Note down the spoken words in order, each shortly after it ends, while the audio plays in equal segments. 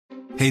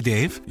Hey,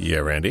 Dave. Yeah,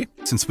 Randy?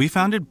 Since we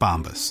founded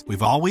Bombas,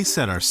 we've always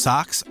said our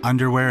socks,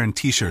 underwear, and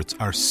T-shirts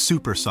are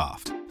super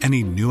soft.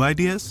 Any new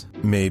ideas?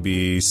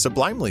 Maybe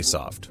sublimely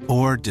soft.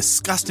 Or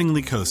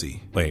disgustingly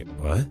cozy. Wait,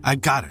 what? I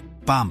got it.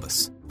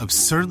 Bombas.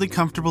 Absurdly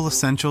comfortable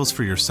essentials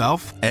for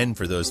yourself and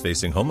for those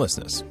facing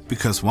homelessness.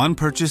 Because one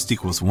purchased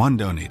equals one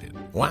donated.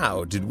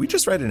 Wow, did we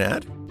just write an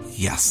ad?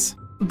 Yes.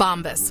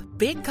 Bombas.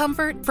 Big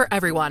comfort for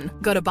everyone.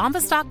 Go to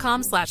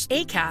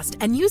bombas.com/ACAST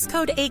and use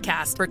code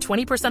ACAST for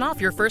 20%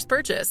 off your first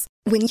purchase.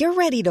 When you're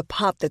ready to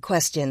pop the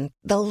question,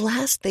 the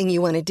last thing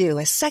you want to do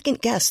is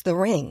second-guess the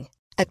ring.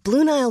 At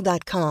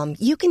BlueNile.com,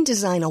 you can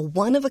design a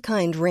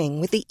one-of-a-kind ring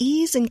with the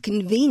ease and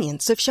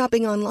convenience of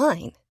shopping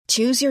online.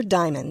 Choose your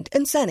diamond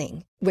and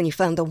setting. When you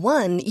find the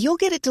one, you'll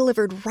get it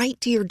delivered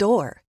right to your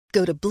door.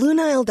 Go to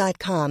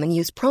BlueNile.com and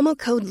use promo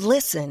code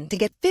LISTEN to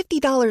get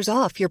 $50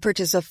 off your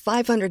purchase of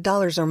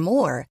 $500 or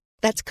more.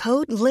 That's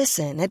code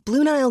LISTEN at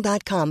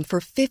BlueNile.com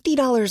for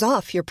 $50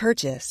 off your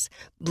purchase.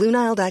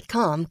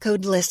 BlueNile.com,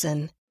 code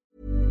LISTEN.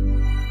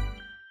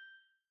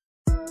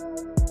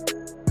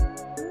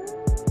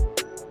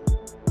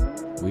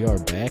 We are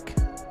back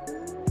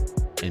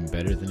and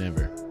better than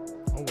ever.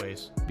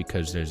 Always.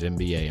 Because there's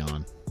NBA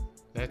on.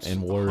 That's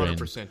and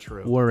 100%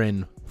 true. We're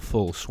in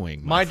full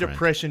swing. My friend.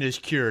 depression is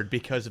cured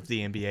because of the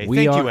NBA.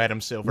 Thank you,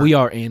 Adam Silver. We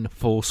are in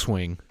full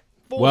swing.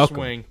 Welcome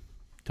swing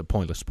to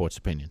Pointless Sports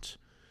Opinions.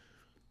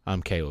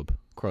 I'm Caleb.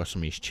 Across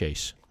from East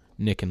Chase.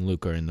 Nick and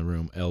Luke are in the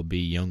room.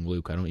 LB, Young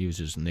Luke. I don't use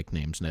his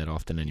nicknames that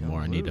often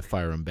anymore. I need to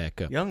fire him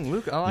back up. Young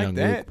Luke, I like Young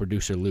that. Luke,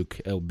 producer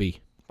Luke, LB.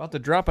 About to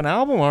drop an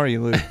album, are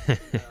you, Luke?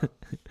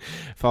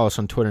 Follow us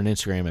on Twitter and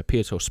Instagram at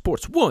PSO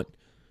Sports 1.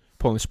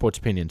 Pointless Sports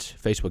Opinions.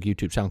 Facebook,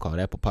 YouTube,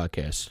 SoundCloud, Apple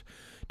Podcasts,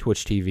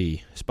 Twitch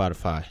TV,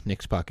 Spotify,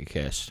 Nick's Pocket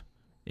Cast,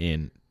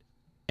 and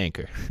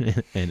Anchor,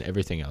 and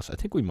everything else. I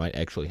think we might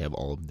actually have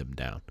all of them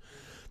down.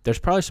 There's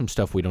probably some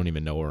stuff we don't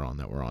even know we're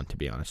on, to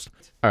be honest.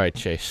 All right,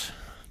 Chase.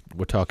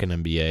 We're talking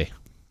NBA.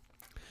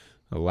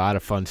 A lot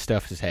of fun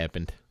stuff has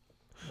happened.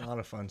 A lot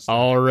of fun stuff.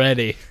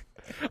 Already.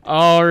 We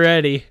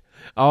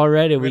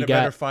got a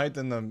better fight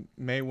than the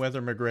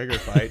Mayweather-McGregor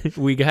fight.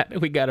 we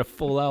got a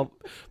full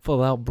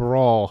out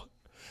brawl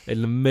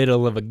in the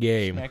middle of a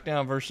game.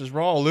 SmackDown versus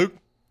Raw, Luke.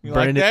 You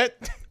like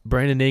that?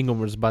 Brandon Ingram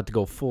was about to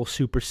go full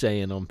Super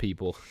Saiyan on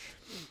people.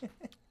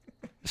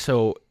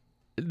 So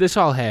this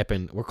all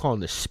happened. We're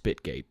calling this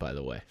Spitgate, by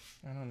the way.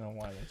 I don't know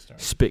why they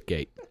started.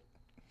 Spitgate.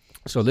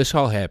 So this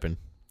all happened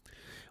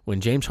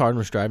when James Harden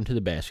was driving to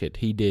the basket.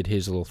 He did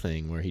his little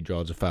thing where he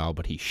draws a foul,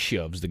 but he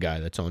shoves the guy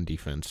that's on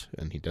defense,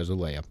 and he does a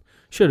layup.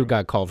 Should have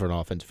got called for an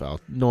offensive foul.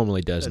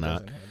 Normally does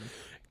not.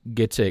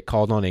 Gets it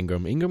called on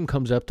Ingram. Ingram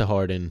comes up to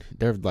Harden.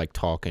 They're like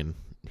talking.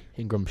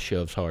 Ingram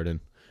shoves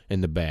Harden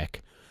in the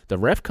back. The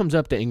ref comes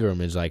up to Ingram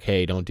and is like,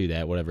 hey, don't do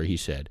that, whatever he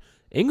said.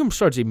 Ingram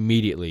starts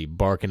immediately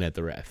barking at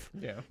the ref.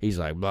 Yeah. He's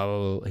like, blah,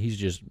 blah, blah. He's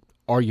just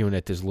arguing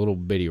at this little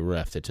bitty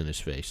ref that's in his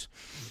face.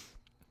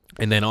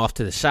 And then off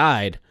to the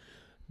side,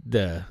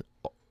 the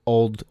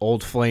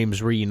old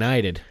Flames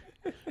reunited.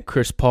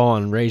 Chris Paul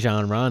and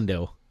Rajon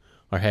Rondo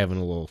are having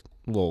a little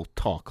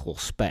talk, a little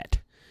spat,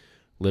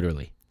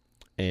 literally.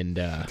 And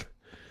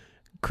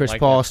Chris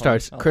Paul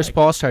starts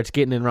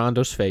getting in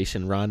Rondo's face,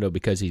 and Rondo,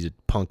 because he's a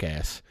punk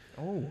ass,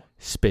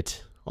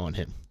 spits on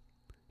him.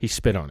 He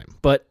spit on him.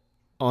 But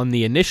on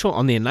the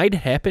night it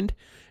happened,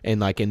 and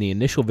like in the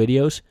initial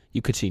videos,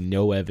 you could see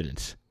no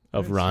evidence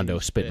of Rondo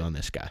spitting on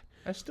this guy.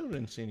 I still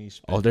didn't see any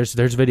spit. Oh, there's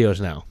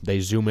videos now. They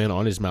zoom in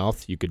on his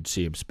mouth. You could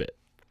see him spit.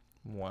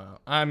 Wow.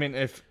 I mean,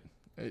 if...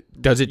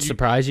 Does it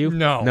surprise you?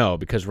 No. No,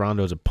 because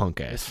Rondo's a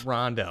punk ass. It's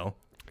Rondo.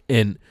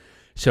 And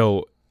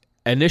so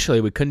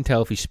initially we couldn't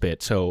tell if he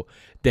spit. So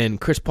then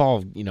Chris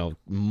Paul,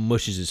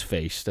 mushes his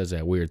face, does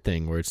that weird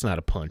thing where it's not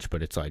a punch,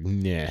 but it's like,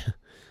 nah.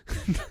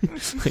 Get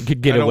away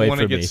from me. I don't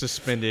want to get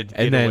suspended.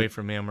 And get away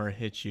from me. I'm going to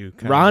hit you.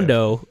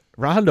 Rondo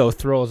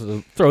throws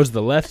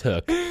the left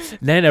hook.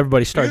 Then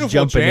everybody starts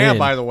Beautiful jumping jab, in.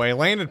 by the way.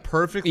 Landed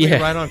perfectly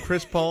right on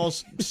Chris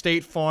Paul's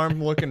State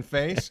Farm looking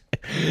face.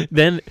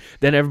 Then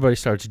everybody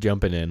starts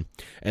jumping in.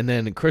 And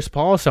then Chris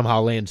Paul somehow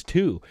lands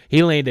two.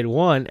 He landed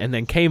one and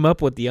then came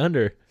up with the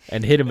under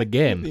and hit him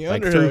again.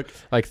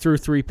 through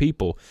three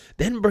people.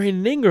 Then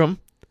Brandon Ingram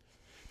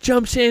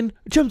jumps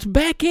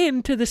back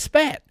into the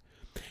spat.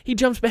 He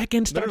jumps back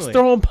in, starts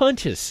throwing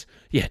punches.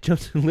 Yeah,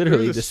 jumps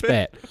literally the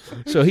spat.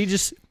 So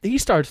he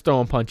starts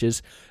throwing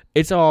punches.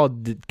 It's all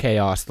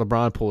chaos.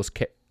 LeBron pulls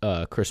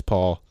Chris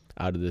Paul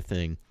out of the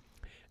thing.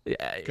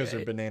 Because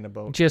they're banana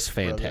boat. Just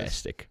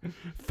fantastic.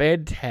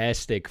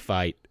 Fantastic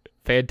fight.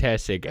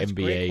 Fantastic. That's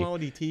NBA. Great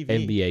quality TV.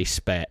 NBA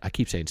spat. I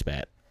keep saying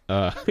spat.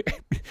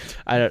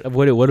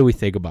 What do we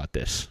think about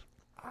this?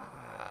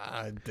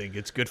 I think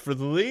it's good for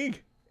the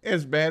league.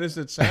 As bad as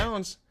it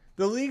sounds.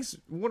 The leagues,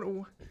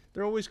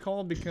 they're always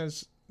called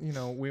because,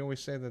 we always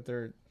say that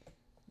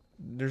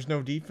there's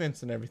no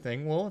defense and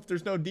everything. Well, if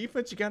there's no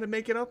defense, you got to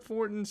make it up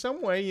for it in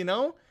some way,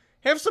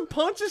 Have some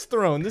punches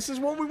thrown. This is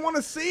what we want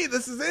to see.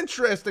 This is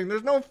interesting.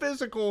 There's no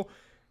physical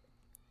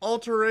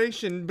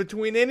alteration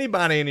between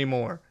anybody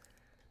anymore.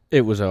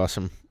 It was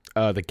awesome.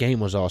 The game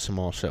was awesome.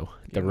 Also,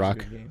 Game was a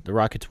good game. the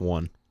Rockets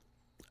won.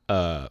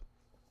 The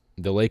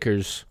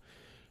Lakers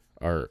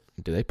did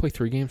they play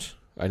 3 games?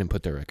 I didn't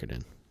put their record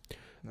in.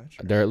 Not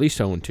sure. They're at least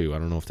 0-2. I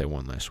don't know if they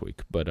won last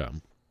week, but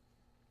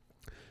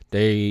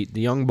the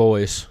young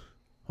boys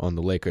on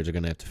the Lakers are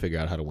going to have to figure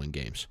out how to win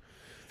games.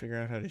 Figure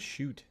out how to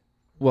shoot.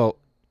 Well,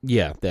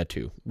 yeah, that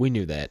too. We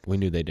knew that. We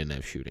knew they didn't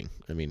have shooting.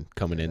 I mean,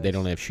 coming in, they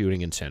don't have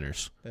shooting in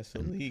centers. That's the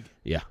league.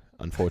 Yeah,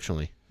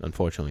 unfortunately,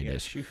 it Yeah,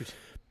 is. shoot.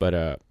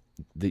 But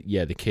the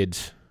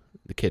kids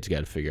got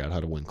to figure out how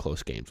to win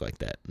close games like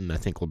that, and I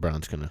think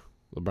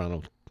LeBron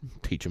will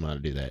teach them how to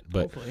do that.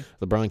 But Hopefully.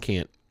 LeBron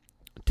can't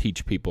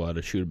teach people how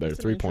to shoot a better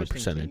It's an 3-point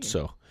interesting percentage. team.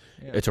 So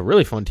Yeah. it's a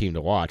really fun team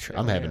to watch.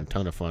 I'm Oh, having yeah. a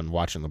ton of fun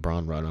watching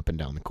LeBron run up and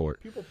down the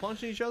court. People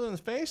punching each other in the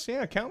face?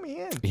 Yeah, count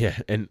me in. Yeah,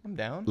 and I'm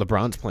down.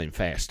 LeBron's playing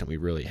fast, and we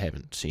really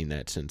haven't seen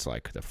that since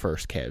like the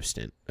first Cavs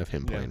stint of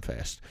him Yeah. playing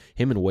fast.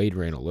 Him and Wade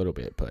ran a little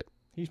bit, but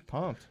He's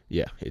pumped.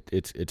 yeah,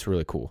 it's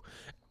really cool.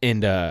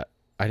 And I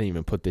didn't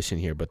even put this in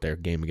here, but their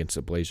game against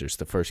the Blazers,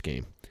 the first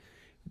game,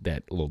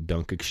 that little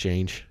dunk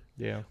exchange.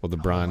 Yeah. Well, Oh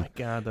LeBron my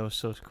God, that was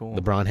so cool.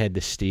 LeBron had the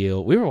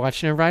steal. We were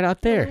watching it right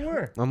out there we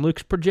were. on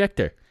Luke's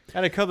projector. I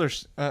had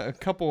a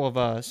couple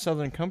of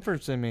Southern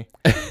Comforts in me.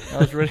 I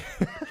was ready.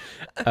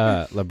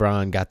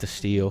 LeBron got the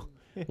steal,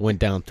 went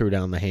down, threw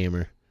down the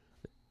hammer.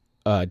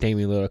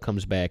 Damian Lillard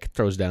comes back,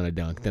 throws down a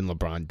dunk. Then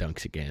LeBron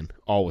dunks again,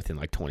 all within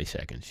like 20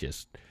 seconds.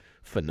 Just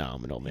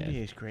phenomenal, man.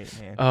 NBA's great,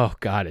 man. Oh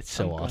God, it's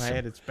so I'm awesome.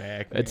 glad it's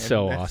back. Man. It's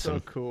so That's awesome. So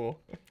cool.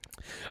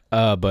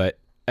 But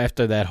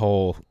after that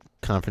whole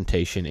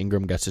confrontation,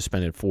 Ingram got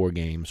suspended 4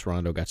 games,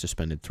 Rondo got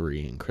suspended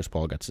 3, and Chris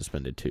Paul got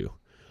suspended 2.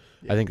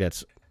 I think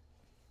it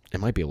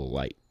might be a little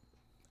light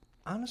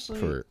Honestly,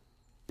 for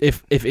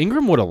if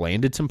Ingram would have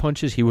landed some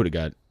punches, he would have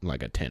got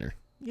like a 10er.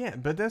 yeah,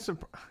 but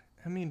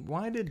I mean,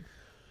 why did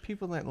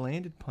people that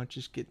landed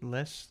punches get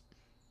less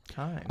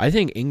time? I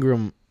think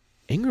Ingram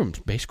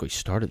basically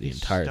started the He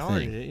entire started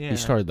thing. it, yeah. He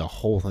started the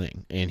whole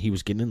thing, and he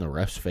was getting in the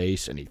ref's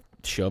face, and he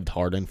shoved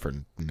Harden for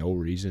no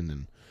reason,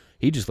 and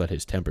he just let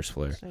his tempers At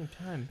flare. the same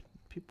time,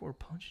 people were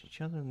punching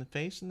each other in the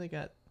face, and they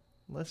got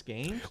less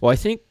games. Well, I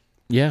think,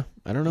 yeah,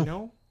 I don't know. You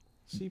know,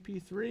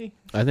 CP3.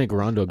 I think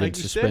Rondo Like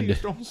gets you said, he suspended. was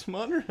throwing some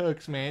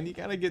underhooks, man. You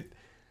gotta get.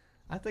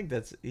 I think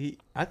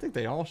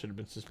they all should have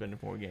been suspended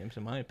 4 games,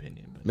 in my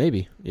opinion. But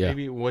Maybe, yeah,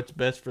 maybe what's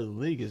best for the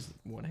league is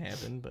what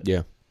happened. But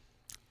yeah.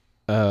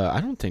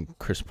 I don't think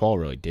Chris Paul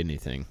really did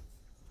anything,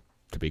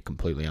 to be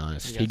completely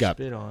honest. he got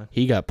spit on.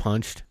 He got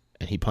punched,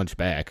 and he punched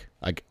back.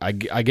 I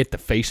get the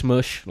face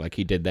mush, like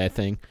he did that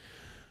thing,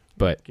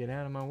 but Get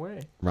out of my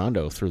way.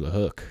 Rondo threw the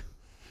hook.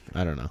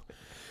 I don't know.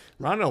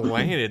 Rondo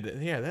landed.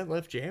 Yeah, that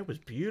left jab was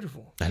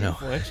beautiful. I know.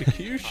 Beautiful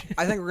execution.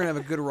 I think we're gonna have a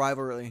good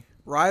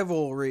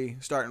rivalry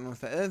starting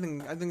with that. I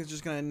think it's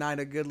just gonna ignite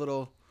a good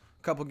little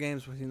couple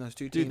games between those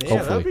two teams. Dude, yeah,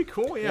 Hopefully. that'd be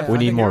cool. Yeah, We from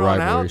need here more on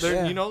rivalries. Out,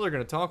 Yeah. You know they're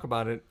going to talk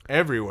about it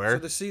everywhere. So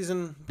the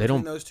season They between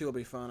don't- those two will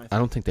be fun. I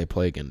don't think they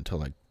play again until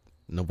like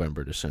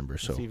November, December.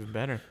 So It's even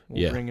better.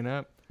 We'll yeah. bring it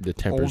up. the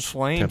tempers, Old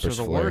flames tempers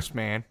are the flare. worst,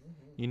 man.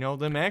 You know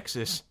them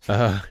exes.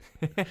 So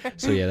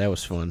yeah, that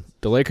was fun.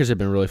 The Lakers have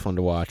been really fun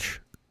to watch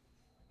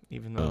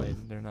Even though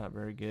they're not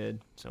very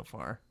good so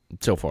far.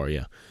 so far.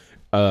 Yeah,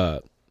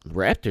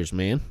 Raptors,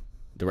 man,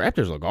 the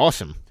Raptors look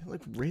awesome. They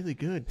look really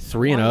good.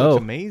 3-0. Kawhi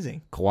looks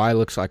amazing. Kawhi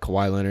looks like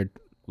Kawhi Leonard.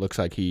 Looks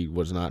like he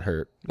was not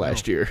hurt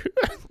last year.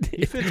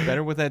 He fits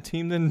better with that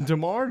team than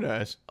DeMar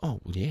does. Oh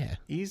yeah,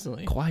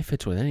 Easily. Kawhi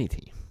fits with any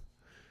team.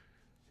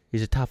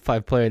 He's a top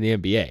 5 player in the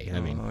NBA. I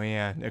mean, oh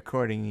yeah,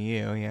 according to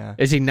you, yeah.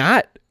 is he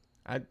not?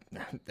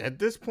 At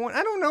this point,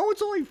 I don't know.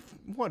 It's only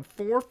what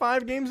 4 or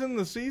 5 games in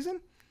the season.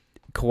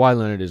 Kawhi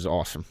Leonard is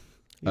awesome.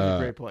 He's a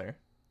great player.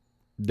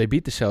 They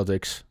beat the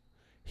Celtics.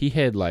 He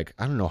had like,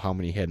 I don't know how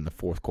many he had in the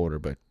fourth quarter,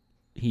 but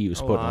he was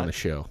A putting on lot. a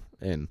show,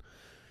 and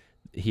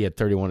he had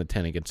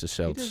 31-10 against the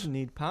He Celtics. doesn't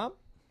need Pop.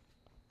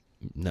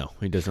 No,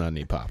 he does not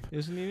need Pop. He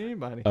doesn't need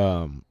anybody.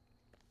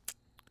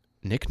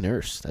 Nick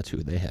Nurse, that's who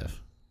they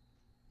have.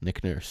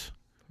 Nick Nurse.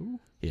 Who?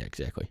 Yeah,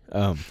 exactly.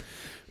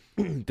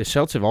 The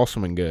Celtics have also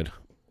been good.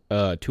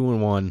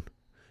 2-1,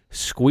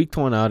 squeaked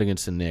one out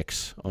against the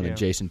Knicks on a Yeah.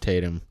 Jason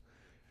Tatum,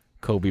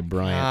 Kobe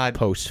Bryant God.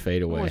 post What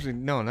fadeaway. was it?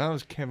 No, that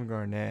was Kevin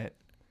Garnett.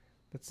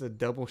 That's the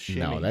double shimmy.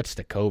 No, that's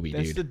the Kobe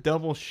That's dude. the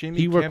double shimmy.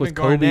 He worked Kevin with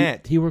Kobe.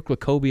 Garnett. He worked with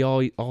Kobe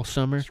all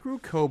summer. Screw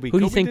Kobe. Who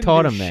do you Kobe think didn't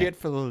taught do him that? Shit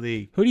for the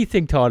league. Who do you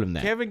think taught him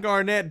that? Kevin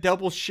Garnett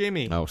double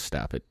shimmy. Oh,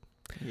 stop it.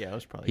 Yeah, it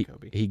was probably He,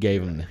 Kobe. he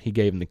gave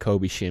him the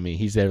Kobe shimmy.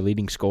 He's their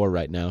leading scorer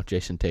right now,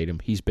 Jason Tatum.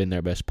 He's been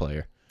their best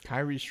player.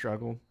 Kyrie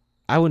struggled.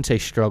 I wouldn't say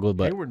struggled,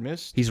 but Hayward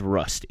missed. he's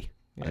rusty.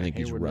 Yeah, I think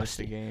he's Hayward missed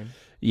rusty. the game.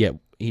 Yeah,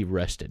 he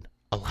rested.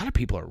 A lot of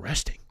people are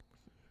resting,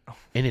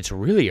 and it's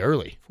really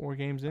early. 4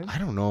 games in. I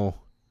don't know.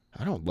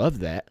 I don't love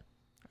that.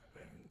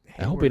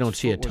 I hope we Hayward's don't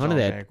see a foot was ton of all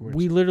that. backwards.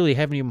 We literally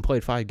haven't even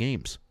played 5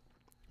 games,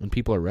 and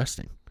people are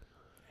resting.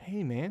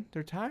 Hey man,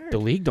 they're tired. The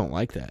league don't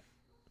like that.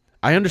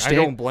 I I understand.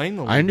 don't blame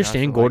them. I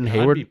understand Gordon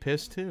Hayward. I'd be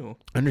pissed too.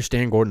 I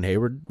understand Gordon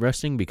Hayward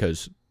resting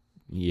because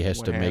he has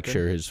What to make happened?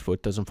 sure his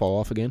foot doesn't fall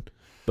off again.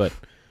 But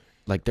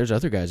like there's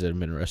other guys that have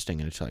been resting,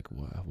 and it's like,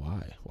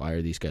 why? Why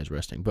are these guys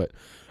resting? But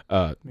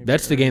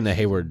that's the game that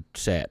Hayward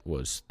sat,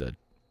 was the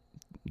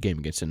game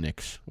against the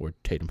Knicks where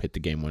Tatum hit the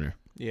game winner.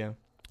 Yeah.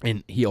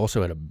 And he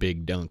also had a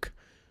big dunk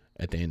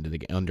at the end of the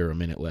game. Under a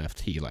minute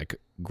left, he like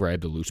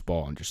grabbed a loose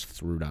ball and just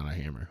threw down a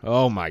hammer.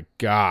 Oh my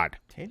God.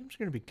 Tatum's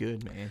going to be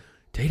good, man.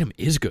 Tatum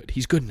is good.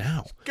 He's good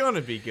now. He's going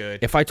to be good.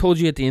 If I told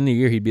you at the end of the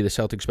year he'd be the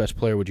Celtics' best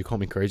player, would you call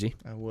me crazy?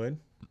 I would.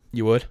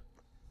 You would?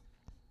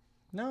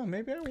 No,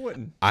 maybe I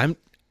wouldn't.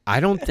 I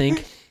don't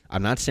think,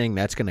 I'm not saying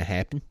that's going to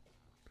happen,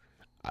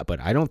 but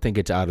I don't think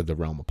it's out of the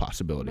realm of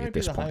possibility at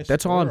this point.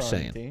 That's all I'm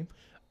saying.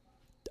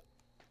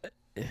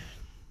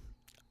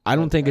 I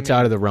don't think it's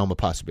out of the realm of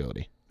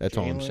possibility. That's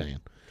all I'm saying.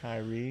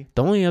 Kyrie.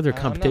 The only other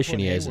competition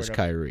he has is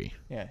Kyrie.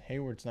 Yeah,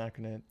 Hayward's not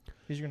going to.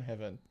 He's going to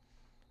have a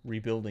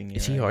rebuilding year.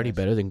 Is he already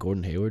better than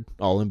Gordon Hayward?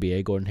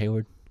 All-NBA Gordon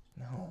Hayward?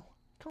 No.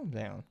 Calm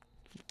down.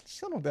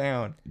 Settle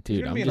down.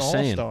 Dude, I'm just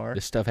saying.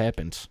 This stuff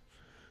happens,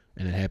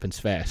 and it happens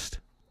fast.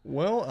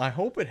 Well, I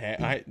hope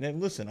it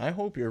listen, I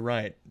hope you're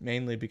right,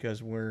 mainly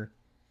because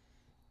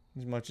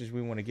as much as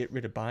we want to get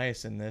rid of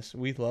bias in this,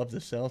 we love the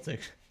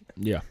Celtics.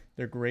 Yeah.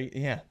 They're great.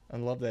 Yeah, I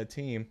love that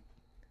team.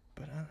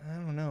 But I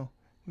don't know.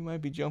 We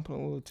might be jumping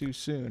a little too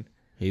soon.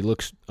 He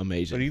looks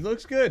amazing. But he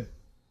looks good.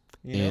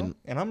 You know?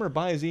 And I'm going to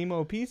buy his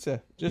emo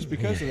pizza just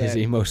because of that. His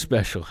emo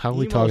special. How are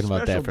we talking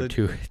about that for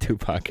two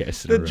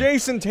podcasts in a row? The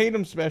Jason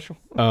Tatum special.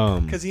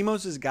 Because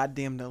emo's is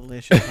goddamn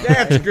delicious.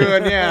 That's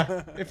good,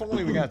 yeah. If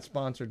only we got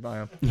sponsored by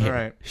him. Yeah. All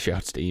right.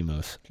 Shouts to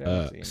Emos.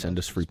 Send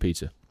us free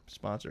pizza.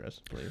 Sponsor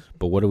us, please.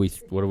 But what do we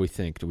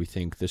think? Do we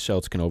think the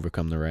Celtics can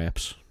overcome the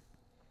Raps?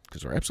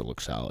 Because the Raps will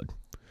look solid.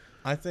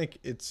 I think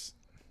it's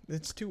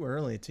too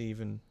early to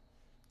even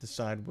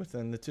decide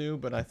within the two,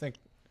 but I think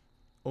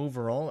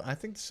overall, I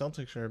think the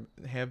Celtics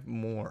have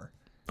more.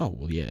 Oh,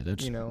 well, yeah,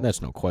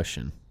 that's no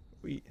question.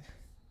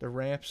 The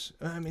Raps,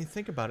 I mean,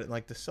 think about it.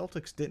 Like, the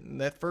Celtics didn't,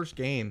 that first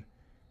game,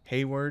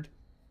 Hayward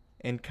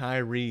and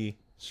Kyrie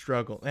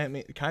struggled. I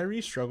mean,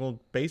 Kyrie struggled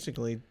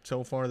basically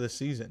so far this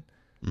season.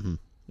 Mm-hmm.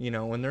 You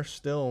know, and they're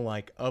still,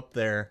 like, up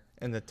there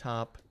in the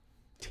top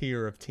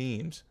tier of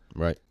teams.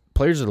 Right.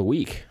 Players of the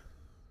week.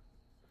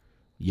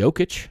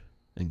 Jokic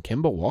and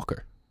Kemba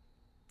Walker.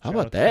 How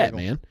about that,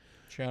 man?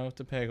 Shout out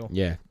to Pagel.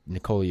 Yeah,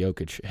 Nikola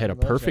Jokic had a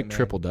perfect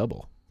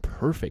triple-double.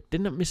 Perfect.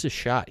 Didn't miss a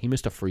shot. He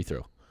missed a free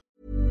throw.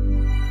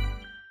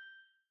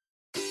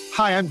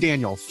 Hi, I'm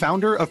Daniel,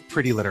 founder of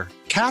Pretty Litter.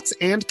 Cats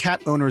and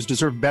cat owners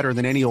deserve better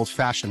than any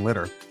old-fashioned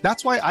litter.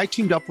 That's why I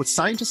teamed up with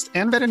scientists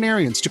and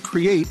veterinarians to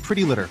create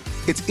Pretty Litter.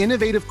 Its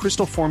innovative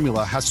crystal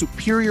formula has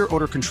superior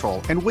odor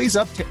control and weighs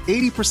up to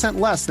 80%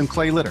 less than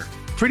clay litter.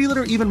 Pretty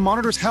Litter even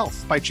monitors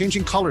health by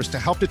changing colors to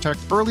help detect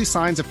early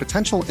signs of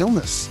potential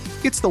illness.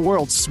 It's the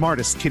world's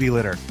smartest kitty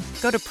litter.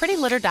 Go to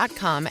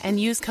prettylitter.com and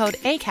use code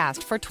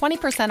ACAST for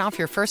 20% off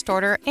your first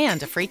order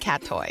and a free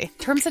cat toy.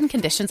 Terms and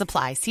conditions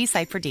apply. See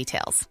site for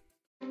details.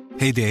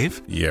 Hey,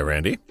 Dave. Yeah,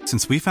 Randy?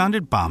 Since we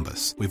founded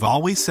Bombas, we've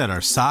always said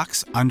our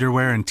socks,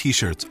 underwear, and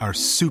T-shirts are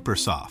super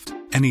soft.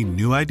 Any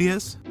new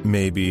ideas?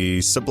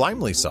 Maybe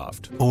sublimely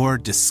soft. Or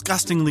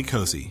disgustingly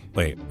cozy.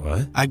 Wait,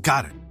 what? I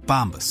got it.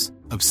 Bombas.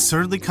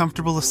 Absurdly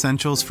comfortable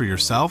essentials for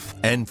yourself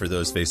and for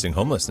those facing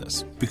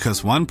homelessness.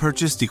 Because one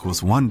purchased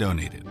equals one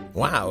donated.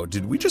 Wow,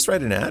 did we just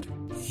write an ad?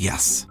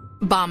 Yes.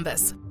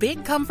 Bombas.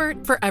 Big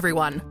comfort for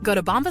everyone. Go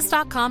to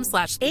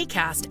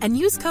bombas.com/ACAST and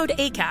use code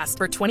ACAST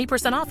for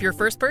 20% off your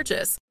first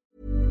purchase.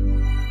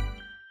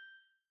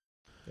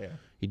 Yeah.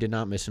 He did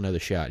not miss another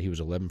shot. He was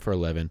 11 for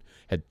 11,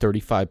 had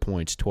 35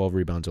 points, 12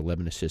 rebounds,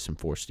 11 assists, and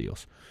 4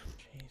 steals.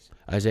 Jeez.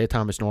 Isaiah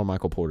Thomas nor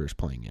Michael Porter is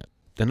playing yet.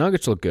 The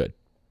Nuggets look good.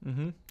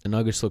 Mm-hmm. The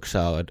Nuggets look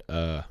solid.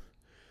 They're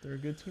a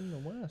good team in the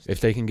West. If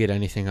they can get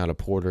anything out of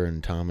Porter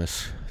and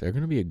Thomas, they're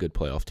going to be a good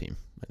playoff team,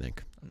 I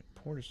think. I mean,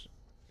 Porter's,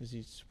 is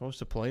he supposed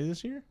to play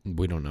this year?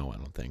 We don't know, I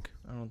don't think.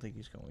 I don't think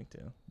he's going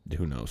to.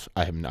 Who knows?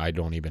 I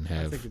don't even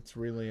have. I think it's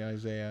really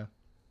Isaiah.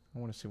 I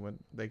want to see what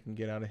they can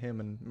get out of him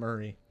and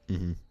Murray.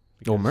 Mm-hmm.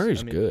 Well,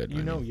 Murray's good.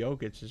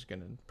 Jokic is going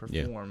to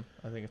perform.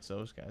 Yeah. I think it's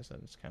those guys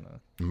that it's kind of.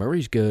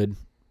 Murray's good.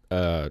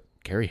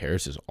 Gary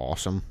Harris is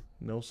awesome.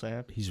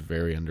 Millsap. He's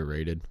very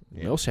underrated.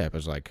 Yeah. Millsap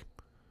is like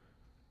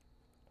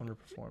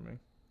underperforming.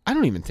 I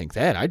don't even think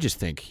that. I just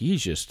think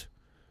he's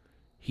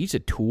a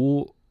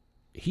tool.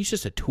 He's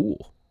just a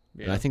tool.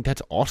 Yeah. And I think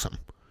that's awesome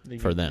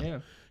for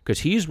them. Because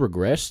he's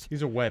regressed.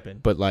 He's a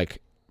weapon. But,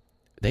 like,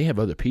 they have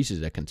other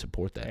pieces that can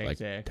support that.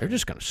 Exactly. Like, they're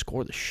just going to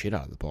score the shit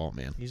out of the ball,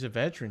 man. He's a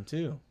veteran,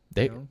 too.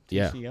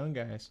 Yeah. Young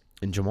guys.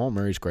 And Jamal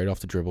Murray's great off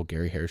the dribble.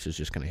 Gary Harris is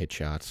just going to hit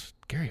shots.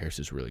 Gary Harris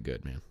is really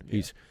good, man.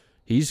 Yeah.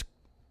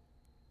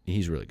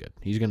 He's really good.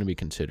 He's going to be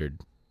considered,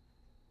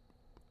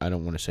 I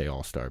don't want to say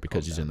all-star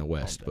because he's in the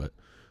West, but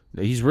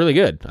he's really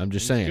good. I'm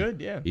just saying. He's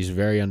good, yeah. He's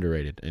very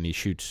underrated, and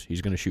he's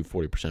going to shoot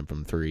 40%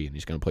 from 3, and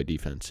he's going to play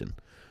defense, and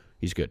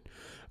he's good.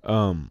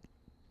 And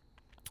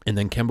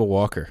then Kemba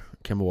Walker.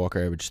 Kemba Walker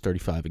averaged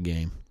 35 a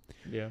game.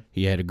 Yeah.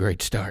 He had a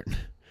great start.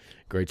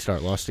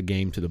 Lost the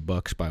game to the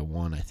Bucks by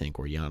 1, I think,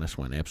 where Giannis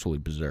went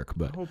absolutely berserk.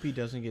 But I hope he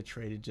doesn't get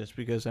traded just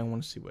because I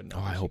want to see what.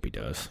 I hope he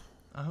does.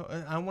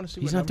 I want to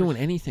see. He's what not doing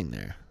numbers- anything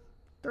there.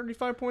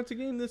 35 points a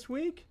game this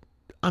week.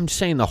 I'm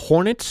saying the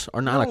Hornets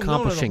are not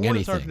accomplishing the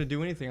Hornets aren't anything. going to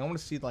do anything. I want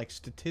to see like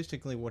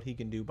statistically what he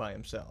can do by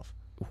himself.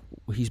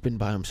 He's been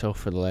by himself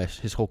for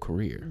his whole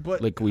career.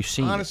 But like we've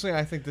seen. Honestly,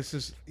 I think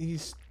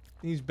he's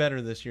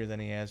better this year than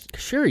he has.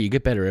 Sure, you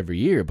get better every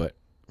year, but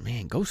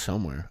man, go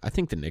somewhere. I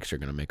think the Knicks are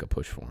going to make a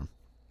push for him.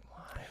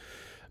 Why?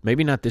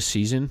 Maybe not this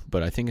season,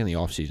 but I think in the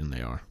offseason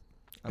they are.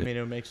 I mean, it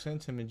would make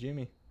sense, him and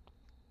Jimmy.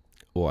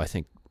 Well, I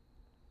think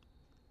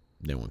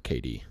they want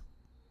KD.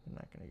 I'm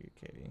not going to get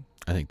KD.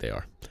 I think they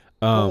are.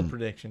 Bold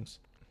predictions.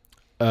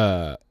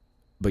 But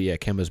yeah,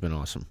 Kemba's been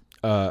awesome.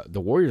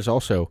 The Warriors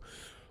also,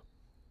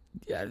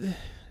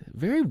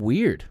 very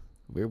weird.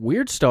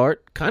 Weird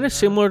start, kind of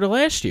similar to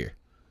last year.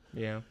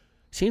 Yeah.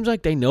 Seems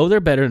like they know they're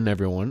better than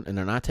everyone, and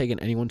they're not taking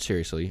anyone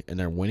seriously, and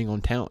they're winning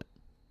on talent,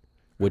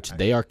 which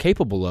they are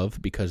capable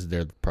of because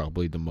they're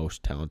probably the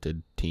most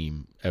talented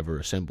team ever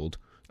assembled.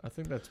 I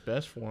think that's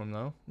best for them,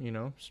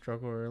 though.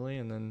 Struggle early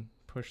and then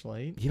push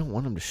late. You don't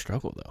want them to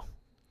struggle, though.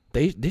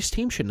 This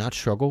team should not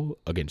struggle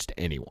against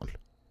anyone.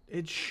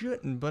 It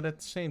shouldn't, but at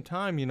the same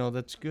time,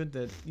 that's good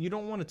that you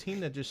don't want a team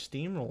that just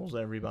steamrolls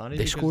everybody.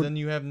 They because scored- then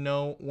you have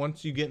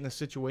once you get in a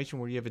situation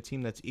where you have a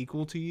team that's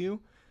equal to you,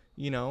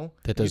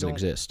 That doesn't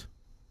exist.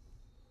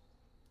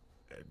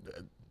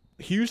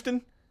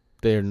 Houston?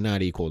 They're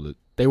not equal to.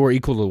 They were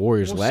equal to the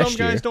Warriors last year.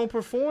 Some guys don't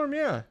perform,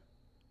 yeah.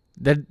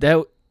 But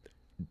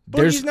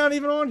But he's not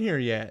even on here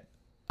yet.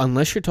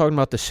 Unless you're talking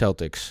about the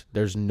Celtics,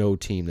 there's no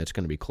team that's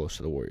going to be close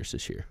to the Warriors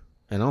this year.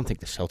 And I don't think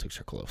the Celtics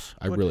are close.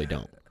 I really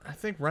don't. I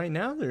think right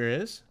now there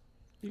is.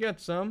 You got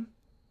some.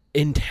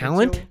 In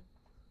talent?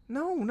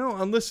 No.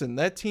 And listen,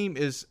 that team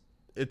it's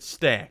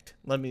stacked.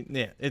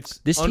 It's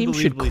This team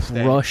should unbelievably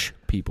stacked. crush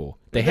people.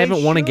 They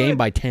haven't won a game should.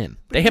 by 10.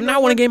 But They you have know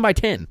not won a what? game by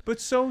 10. But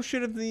so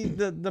should have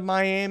the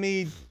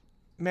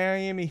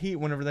Miami Heat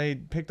whenever they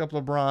picked up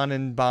LeBron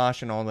and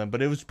Bosh and all them.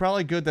 But it was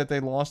probably good that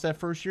they lost that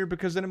first year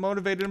because then it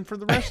motivated them for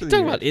the rest of the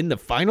Talking year. about in the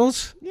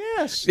finals?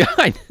 Yes.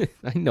 I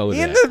know In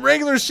that. the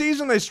regular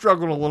season, they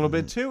struggled a little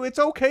bit too. It's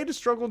okay to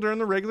struggle during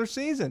the regular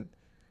season.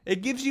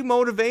 It gives you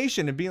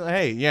motivation to be like,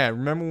 hey, yeah,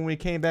 remember when we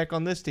came back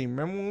on this team?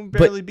 Remember when we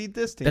barely beat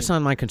this team? That's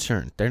not my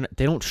concern. They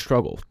don't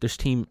struggle. This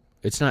team,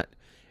 it's not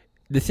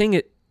the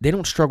thing. They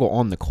don't struggle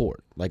on the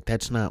court. Like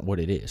that's not what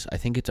it is. I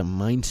think it's a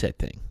mindset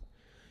thing.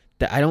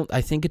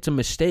 I think it's a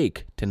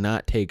mistake to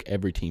not take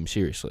every team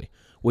seriously,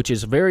 which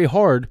is very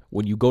hard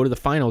when you go to the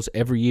finals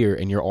every year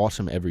and you're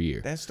awesome every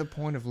year. That's the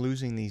point of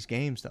losing these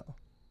games, though.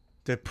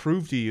 To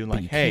prove to you,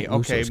 like, you hey, can't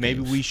lose okay, those maybe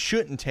games. we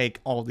shouldn't take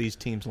all these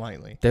teams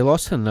lightly. They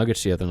lost to the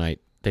Nuggets the other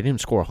night. They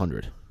didn't score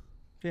 100.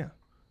 Yeah.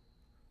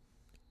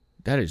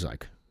 That is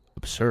like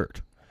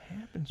absurd. It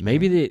happens,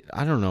 Maybe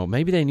I don't know.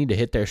 Maybe they need to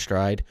hit their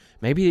stride.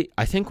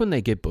 I think when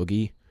they get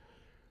Boogie,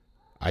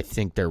 I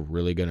think they're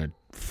really going to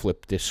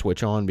flip this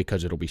switch on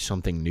because it'll be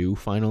something new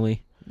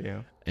finally.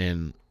 Yeah.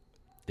 And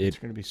It's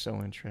going to be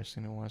so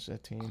interesting to watch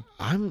that team.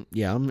 I'm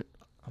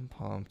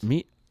pumped.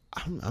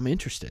 I'm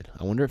interested.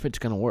 I wonder if it's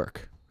going to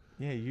work.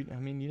 Yeah, you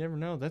never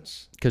know.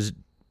 That's Because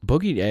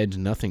Boogie adds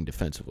nothing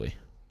defensively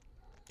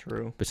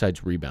true.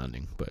 besides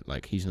rebounding, but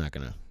like he's not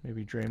going to.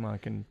 Maybe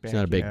Draymond can back He's not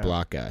a you big out.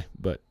 block guy,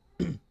 but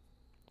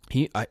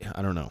I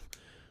don't know.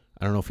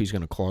 I don't know if he's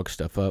going to clog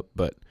stuff up,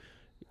 but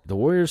the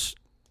Warriors,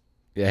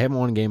 they haven't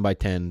won a game by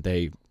 10.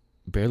 They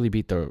barely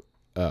beat the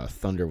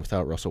Thunder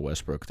without Russell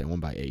Westbrook. They won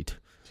by 8.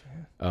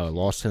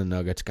 Lost to the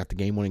Nuggets, got the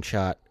game-winning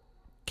shot.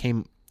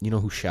 You know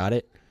who shot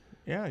it?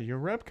 Yeah, you're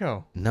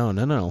Repco.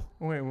 No.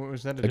 Wait, what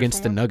was that?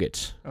 Against the different one?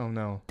 Nuggets. Oh,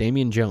 no.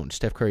 Damian Jones.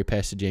 Steph Curry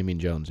passed to Damian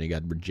Jones, and he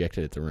got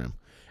rejected at the rim.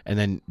 And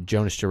then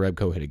Jonas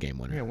Jerebko hit a game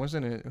winner. Yeah,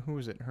 wasn't it? Who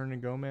was it? Hernan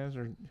Gomez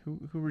or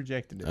who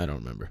rejected it? I don't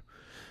remember.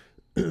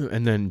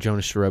 And then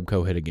Jonas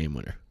Jerebko hit a game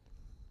winner.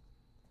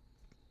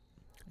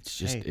 It's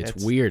just, it's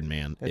weird,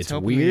 man. That's It's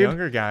helping weird. the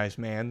younger guys,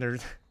 man.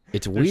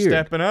 It's they're weird.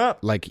 stepping up.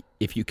 Like,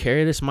 if you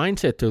carry this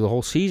mindset through the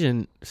whole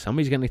season,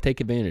 somebody's going to take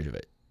advantage of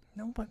it.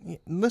 No, but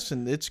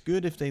listen, it's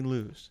good if they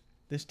lose.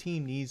 This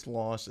team needs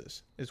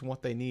losses, is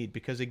what they need,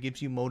 because it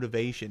gives you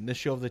motivation to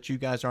show that you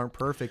guys aren't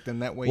perfect,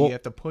 and that way Well, you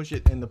have to push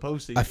it in the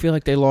postseason. I feel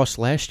like they lost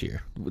last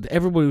year.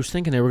 Everybody was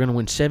thinking they were going to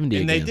win 70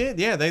 and again. they did,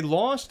 yeah. They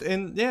lost,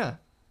 and yeah,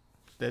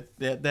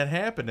 that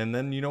happened. And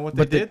then you know what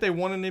they did? They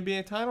won an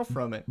NBA title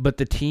from it. But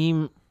the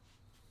team,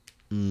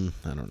 I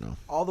don't know.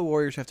 All the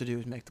Warriors have to do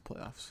is make the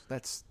playoffs.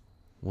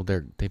 Well,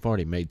 they've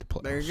already made the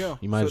playoffs. There you go.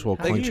 You might So as well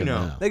how do clinch you them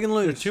know? now. They can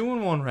They're lose.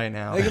 2-1 right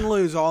now. They can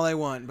lose all they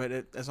want, but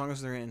as long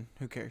as they're in,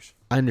 who cares?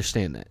 I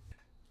understand that.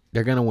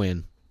 They're going to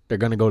win. They're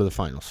going to go to the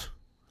finals.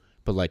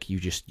 But, like, you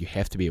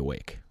have to be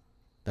awake.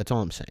 That's all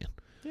I'm saying.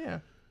 Yeah.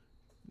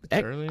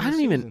 I early in the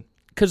don't even season.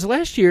 – because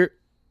last year,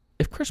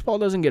 if Chris Paul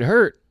doesn't get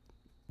hurt,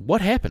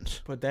 what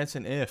happens? But that's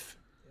an if.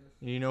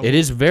 You know, It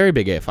is a very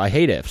big if. I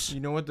hate ifs.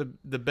 You know what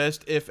the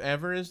best if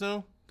ever is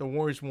though? The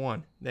Warriors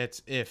won.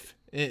 That's if.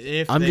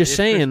 If I'm just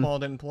saying- Chris Paul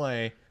didn't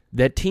play.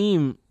 That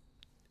team,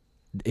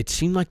 it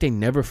seemed like they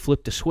never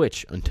flipped a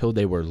switch until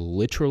they were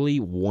literally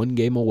one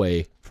game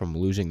away from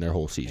losing their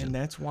whole season. And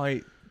that's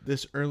why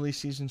this early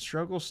season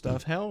struggle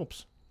stuff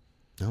helps.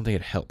 I don't think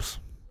it helps.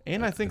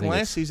 And I think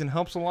last season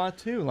helps a lot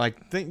too. Like,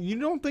 you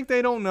don't think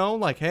they don't know?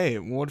 Like, hey,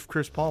 what if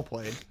Chris Paul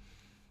played?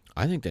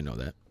 I think they know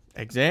that.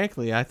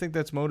 Exactly. I think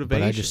that's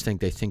motivation. But I just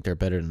think they think they're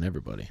better than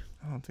everybody.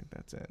 I don't think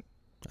that's it.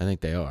 I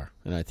think they are,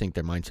 and I think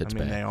their mindset's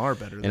bad. They are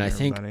better than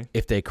everybody. And I think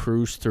if they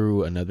cruise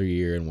through another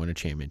year and win a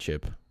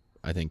championship,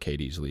 I think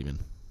KD's leaving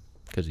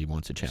because he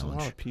wants a challenge.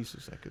 There's a lot of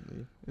pieces that could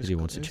leave. Because he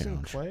wants a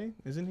challenge. Clay?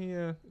 Isn't he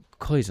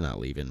Clay's not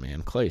leaving,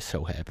 man. Clay's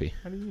so happy.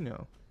 How do you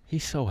know?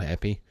 He's so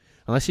happy.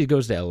 Unless he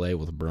goes to L.A.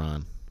 with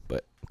LeBron.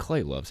 But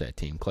Clay loves that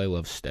team. Clay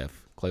loves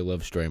Steph. Clay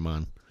loves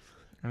Draymond.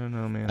 I don't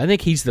know, man. I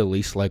think he's the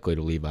least likely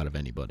to leave out of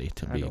anybody,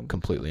 to be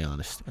completely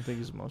honest. I think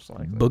he's the most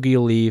likely. Boogie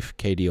will leave.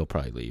 KD will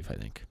probably leave, I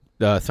think.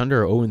 The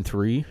Thunder are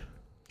 0-3.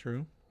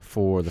 True.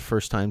 For the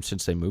first time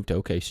since they moved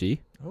to OKC.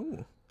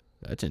 Oh.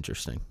 That's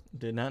interesting.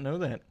 Did not know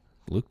that.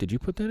 Luke, did you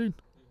put that in?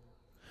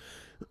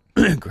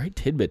 Great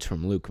tidbits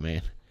from Luke,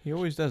 man. He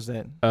always does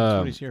that. That's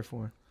what he's here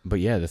for. But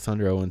yeah, the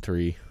Thunder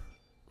 0-3.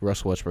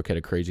 Russell Westbrook had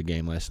a crazy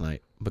game last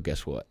night. But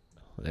guess what?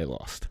 They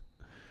lost.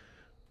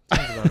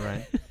 Sounds about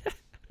right.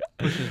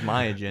 This is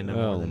my agenda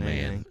more than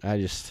anything.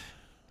 It's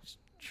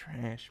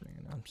trash,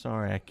 man. I'm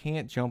sorry. I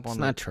can't jump on It's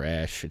not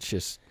trash. It's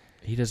just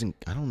he doesn't.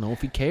 I don't know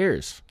if he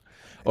cares.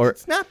 Or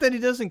it's not that he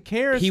doesn't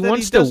care. It's he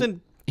wants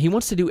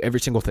to do every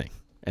single thing,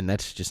 and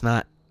that's just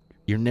not.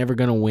 You're never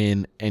gonna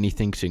win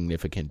anything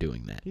significant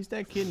doing that. He's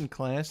that kid in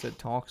class that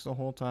talks the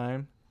whole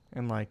time,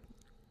 and like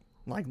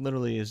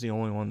literally is the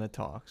only one that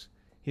talks.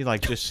 He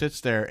just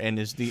sits there and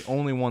is the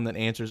only one that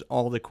answers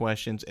all the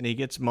questions, and he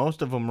gets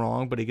most of them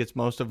wrong, but he gets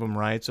most of them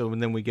right. So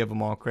then we give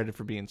him all credit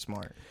for being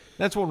smart.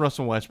 That's what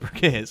Russell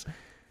Westbrook is.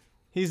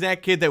 He's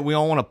that kid that we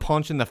all want to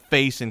punch in the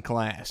face in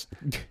class.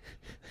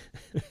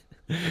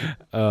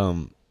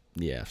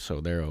 Yeah.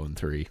 So they're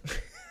 0-3.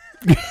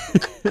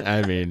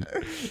 I mean,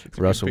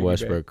 Russell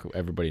Westbrook.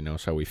 Everybody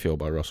knows how we feel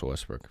about Russell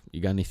Westbrook. You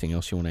got anything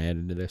else you want to add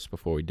into this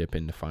before we dip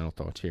into final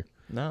thoughts here?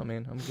 No,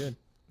 man. I'm good.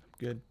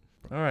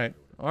 All right.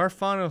 Our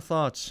final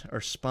thoughts are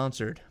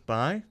sponsored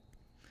by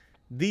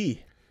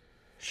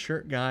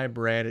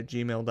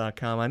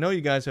theshirtguybrad@gmail.com. I know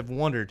you guys have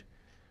wondered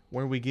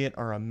where we get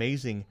our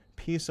amazing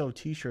PSO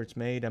t-shirts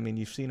made. I mean,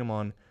 you've seen them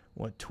on,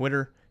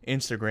 Twitter,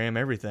 Instagram,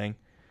 everything.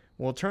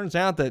 Well, it turns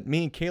out that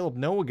me and Caleb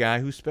know a guy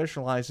who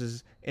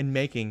specializes in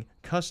making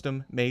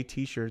custom-made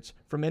t-shirts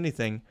from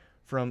anything,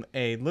 from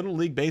a Little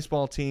League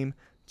baseball team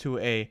to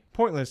a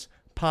pointless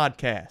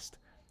podcast.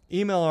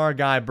 Email our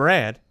guy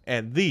Brad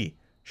at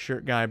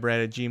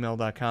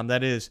theshirtguybrad@gmail.com.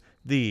 That is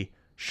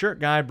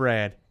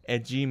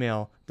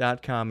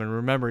theshirtguybrad@gmail.com. And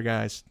remember,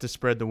 guys, to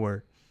spread the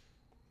word.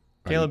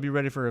 Caleb, you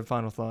ready for a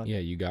final thought? Yeah,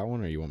 you got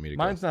one, or you want me to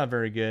go? Mine's not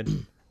very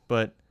good,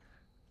 but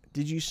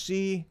did you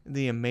see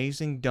the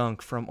amazing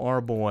dunk from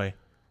our boy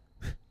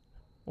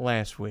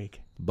last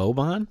week?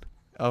 Boban?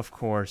 Of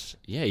course.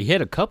 Yeah, he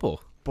had a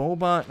couple.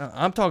 Boban,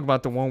 I'm talking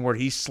about the one where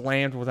he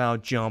slammed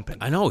without jumping.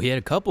 I know, he had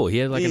a couple. He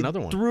had another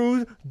one.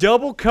 Through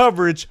double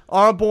coverage,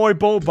 our boy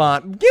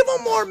Boban. Give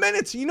him more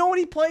minutes. You know what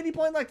he played? He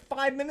played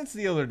 5 minutes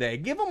the other day.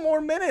 Give him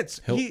more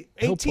minutes. He'll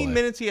 18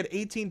 minutes, he had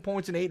 18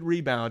 points and 8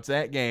 rebounds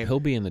that game. He'll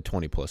be in the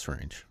 20-plus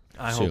range.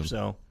 I hope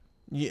so.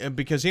 Yeah,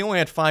 because he only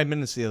had 5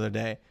 minutes the other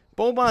day.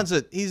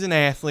 Boban's he's an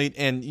athlete,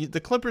 and the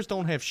Clippers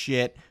don't have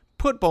shit.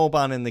 Put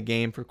Boban in the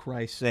game, for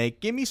Christ's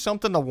sake. Give me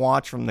something to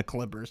watch from the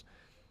Clippers.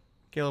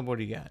 Caleb, what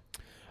do you got?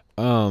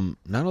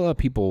 Not a lot of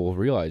people will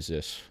realize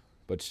this,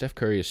 but Steph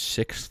Curry is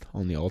 6th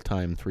on the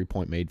all-time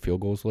three-point made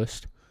field goals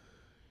list.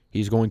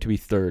 He's going to be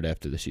 3rd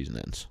after the season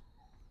ends.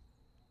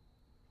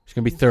 He's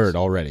going to be 3rd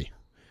already.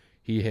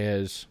 He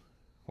has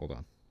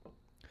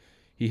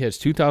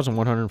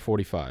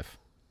 2,145.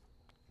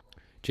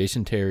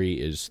 Jason Terry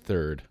is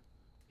 3rd.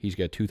 He's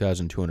got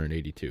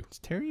 2,282. Is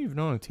Terry even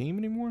on a team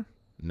anymore?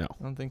 No.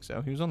 I don't think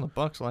so. He was on the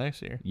Bucks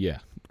last year. Yeah,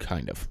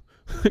 kind of.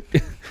 I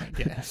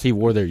guess. He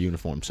wore their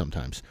uniform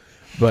sometimes.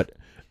 But,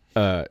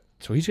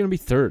 so he's going to be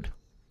 3rd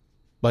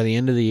by the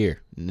end of the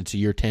year, and it's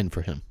year 10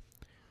 for him.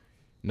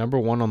 Number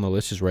 1 on the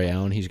list is Ray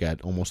Allen. He's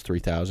got almost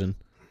 3,000.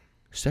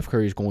 Steph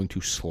Curry is going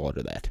to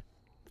slaughter that.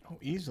 Oh,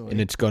 easily.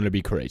 And it's going to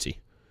be crazy.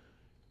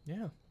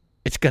 Yeah.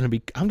 It's going to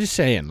be, I'm just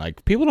saying,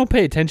 people don't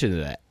pay attention to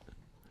that.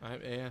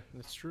 Yeah,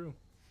 that's true.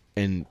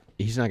 And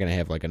he's not going to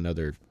have,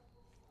 another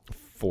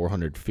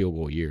 400 field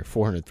goal year,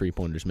 400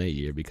 three-pointers made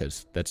year,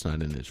 because that's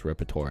not in his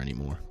repertoire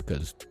anymore,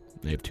 because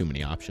they have too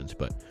many options.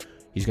 But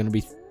he's going to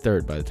be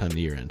 3rd by the time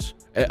the year ends,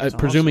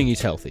 presuming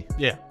he's healthy.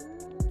 Yeah.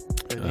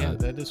 Yeah,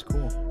 that is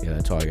cool. Yeah,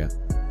 that's all I got. All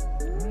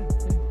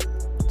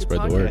right.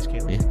 Spread the word.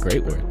 Caleb. Yeah,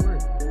 great word.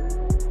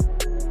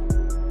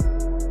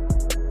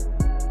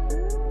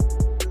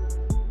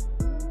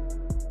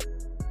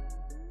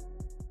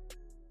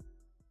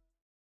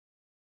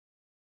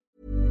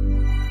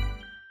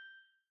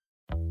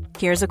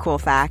 Here's a cool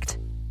fact.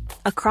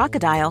 A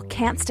crocodile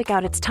can't stick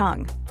out its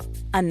tongue.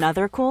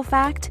 Another cool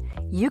fact,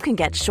 you can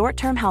get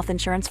short-term health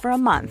insurance for a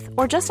month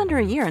or just under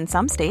a year in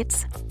some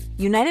states.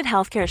 United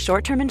Healthcare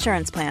short-term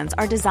insurance plans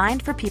are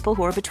designed for people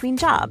who are between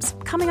jobs,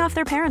 coming off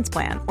their parents'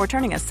 plan, or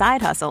turning a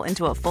side hustle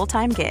into a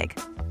full-time gig.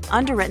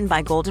 Underwritten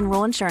by Golden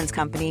Rule Insurance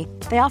Company,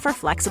 they offer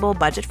flexible,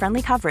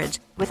 budget-friendly coverage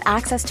with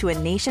access to a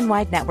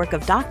nationwide network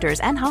of doctors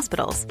and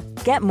hospitals.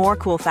 Get more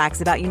cool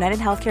facts about United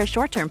Healthcare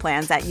short-term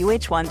plans at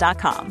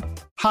uh1.com.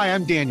 Hi,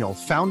 I'm Daniel,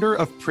 founder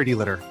of Pretty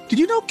Litter. Did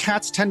you know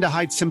cats tend to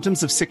hide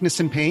symptoms of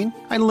sickness and pain?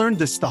 I learned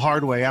this the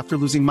hard way after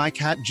losing my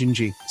cat,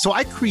 Gingy. So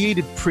I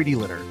created Pretty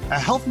Litter, a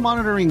health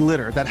monitoring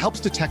litter that helps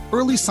detect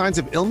early signs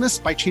of illness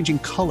by changing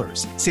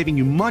colors, saving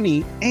you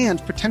money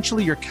and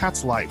potentially your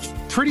cat's life.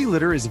 Pretty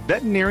Litter is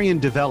veterinarian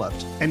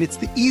developed, and it's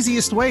the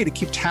easiest way to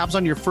keep tabs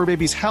on your fur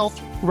baby's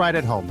health right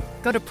at home.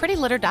 Go to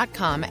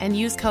prettylitter.com and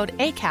use code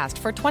ACAST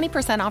for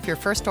 20% off your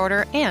first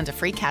order and a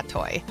free cat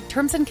toy.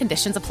 Terms and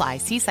conditions apply.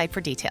 See site for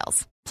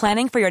details.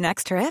 Planning for your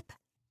next trip?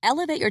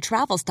 Elevate your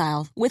travel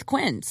style with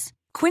Quince.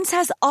 Quince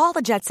has all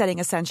the jet-setting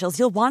essentials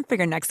you'll want for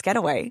your next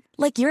getaway,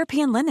 like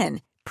European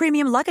linen,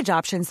 premium luggage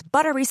options,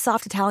 buttery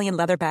soft Italian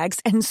leather bags,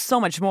 and so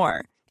much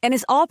more. And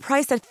is all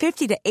priced at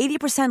 50 to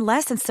 80%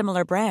 less than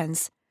similar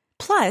brands.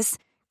 Plus,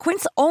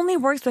 Quince only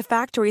works with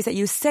factories that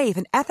use safe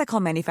and ethical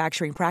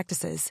manufacturing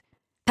practices.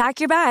 Pack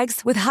your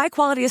bags with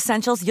high-quality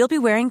essentials you'll be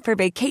wearing for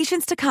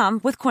vacations to come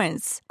with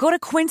Quince. Go to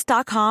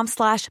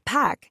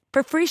quince.com/pack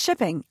for free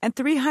shipping and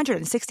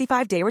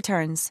 365-day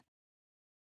returns.